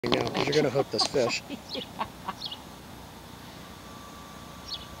now because you're going to hook this fish. Yeah.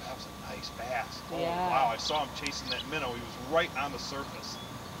 That was a nice bass. Oh, Yeah. wow, I saw him chasing that minnow. He was right on the surface.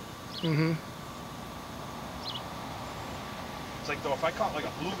 Mm-hmm. It's like, though, if I caught like a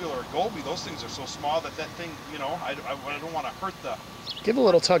bluegill or a goby, those things are so small that thing, you know, I don't want to hurt the... Give a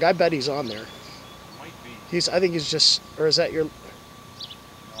little tug. I bet he's on there. Might be. I think he's just, or is that your... No,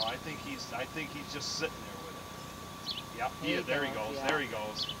 I think he's just sitting there with it. Yep, there he goes, yeah. there he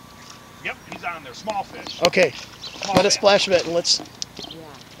goes. Yep, he's on there, small fish. Okay, Small let it fish. splash a bit and let's... Yeah.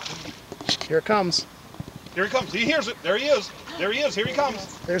 Here it comes. Here he comes, he hears it, there he is. There he is, here he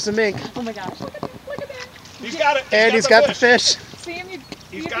comes. There's the mink. Oh my gosh, look at that. He's got it. And he's got the fish. See him?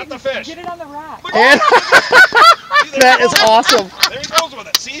 He's got the fish. Get it on the rock. And that is awesome. There he goes with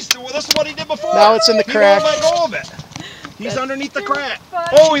it. See, this is what he did before. Now it's in the crack. He won't let go of it. He's That's underneath the too crack. funny.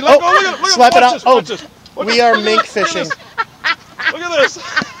 Oh, he let go. Look at it. Look Slap it watch out. this, Oh, watch this. we are mink fishing. Look at this.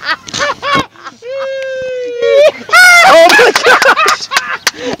 Oh my gosh!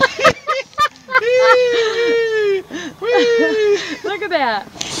 Look at that.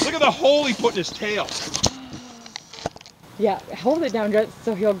 Look at the hole he put in his tail. Yeah, hold it down just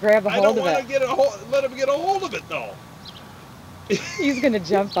so he'll grab a I hold don't of want it. to let him get a hold of it though. He's going to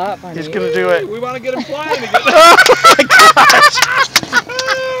jump up, honey. He's going to do it. We want to get him flying again. Oh my gosh!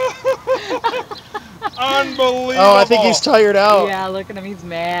 Unbelievable. Oh, I think he's tired out. Yeah, look at him. He's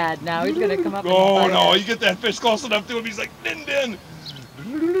mad. Now he's going to come up and Oh fight no, it. you get that fish close enough to him, he's like, din din.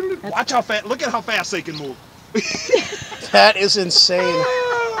 Watch how fast, look at how fast they can move. That is insane.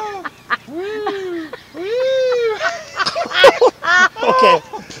 Okay.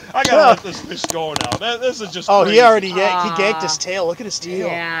 I gotta let this fish go now. This is just Oh, crazy. he already he ganked his tail. Look at his tail.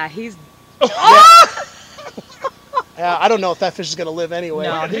 Yeah, he's... Yeah, I don't know if that fish is going to live anyway.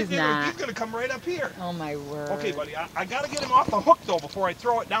 No. He's he's not. gonna come right up here. Oh, my word. Okay, buddy, I gotta get him off the hook though before I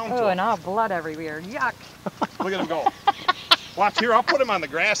throw it down to Oh, him. and all blood everywhere. Yuck. Look at him go. Watch here, I'll put him on the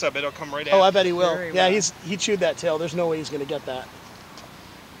grass. I bet he'll come right at Oh, me. I bet he will. Sure he Yeah, will. he chewed that tail. There's no way he's going to get that.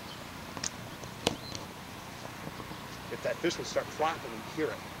 If that fish would start flapping, you'd hear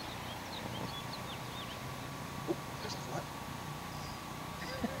it. Oh, there's a flap.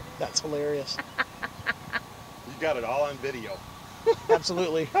 That's hilarious. You got it all on video.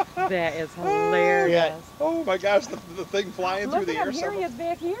 Absolutely. That is hilarious. Yeah. Oh my gosh, the thing flying Look through the at air. him. Here he is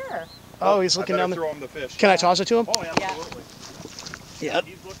back here. Oh, he's looking down the... throw him the fish. Can I toss it to him? Oh, absolutely. Yep.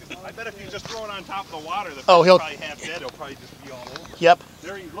 He's looking. I bet if you just throw it on top of the water, the fish Oh, he'll- probably half dead. He'll probably just be all over. Yep.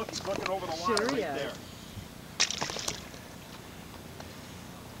 There he's looking over the water Sure right he is. there.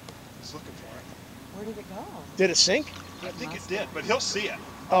 He's looking for it. Where did it go? Did it sink? I think it must did, have. but he'll see it.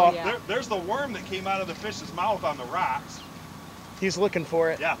 Oh, yeah. There's the worm that came out of the fish's mouth on the rocks. he's looking for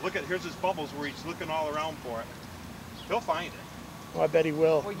it. Yeah, look at, here's his bubbles where he's looking all around for it. He'll find it. Oh, I bet he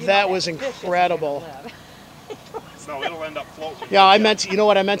will. Well, you That know was fish isn't incredible. gonna live. No, it'll end up floating. Yeah, I meant, you know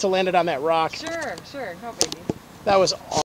what? I meant to land it on that rock. Sure, no baby. That was awesome.